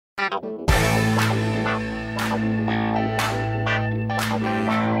YouTube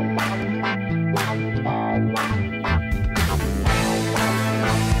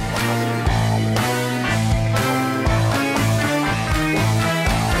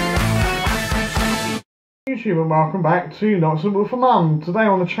and welcome back to Not Suitable for Mum. Today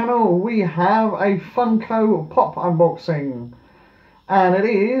on the channel we have a Funko Pop unboxing, and it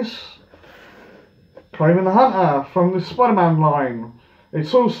is Kraven the Hunter from the Spider-Man line.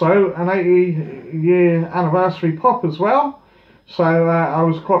 It's also an 80-year anniversary pop as well, so I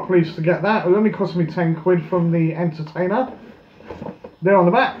was quite pleased to get that. It only cost me 10 quid from the Entertainer. There on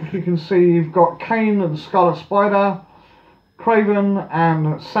the back you can see you've got Kane and the Scarlet Spider, Kraven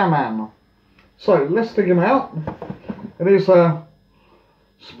and Sandman. So let's dig him out. It is a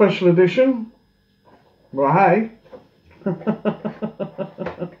special edition. Well, hey.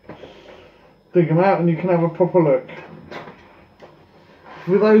 Dig him out and you can have a proper look.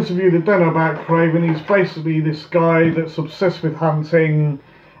 For those of you that don't know about Kraven, he's basically this guy that's obsessed with hunting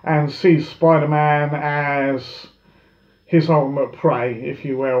and sees Spider-Man as his ultimate prey, if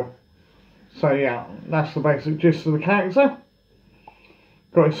you will. So yeah, that's the basic gist of the character.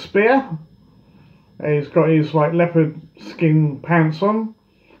 Got his spear. He's got his like leopard skin pants on,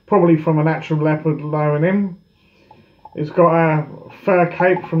 probably from an actual leopard knowing him. He's got a fur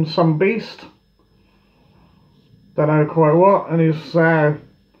cape from some beast, don't know quite what, and his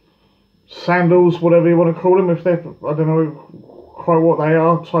sandals, whatever you want to call them, if they're, I don't know quite what they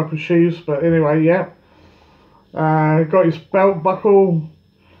are, type of shoes, but anyway, yeah. Got his belt buckle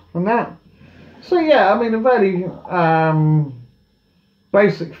and that. So yeah, I mean a very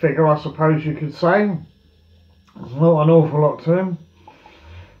basic figure, I suppose you could say. There's not an awful lot to him,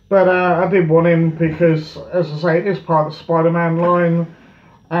 but I did want him because, as I say, it is part of the Spider-Man line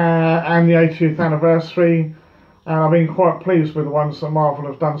and the 80th anniversary, and I've been quite pleased with the ones that Marvel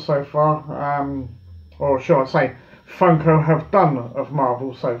have done so far, or should I say Funko have done of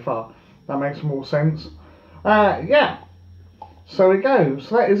Marvel so far. That makes more sense. Yeah, so it goes.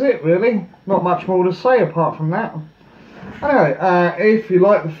 That is it really, not much more to say apart from that. Anyway, if you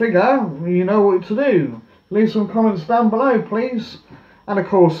like the figure, you know what to do. Leave some comments down below, please. And of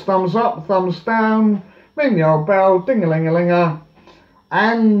course, thumbs up, thumbs down, ring the old bell, ding-a-ling-a-linger,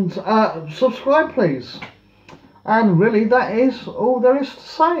 and subscribe, please. And really, that is all there is to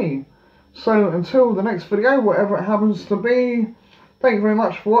say. So until the next video, whatever it happens to be, thank you very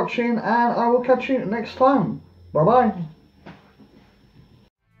much for watching, and I will catch you next time. Bye-bye.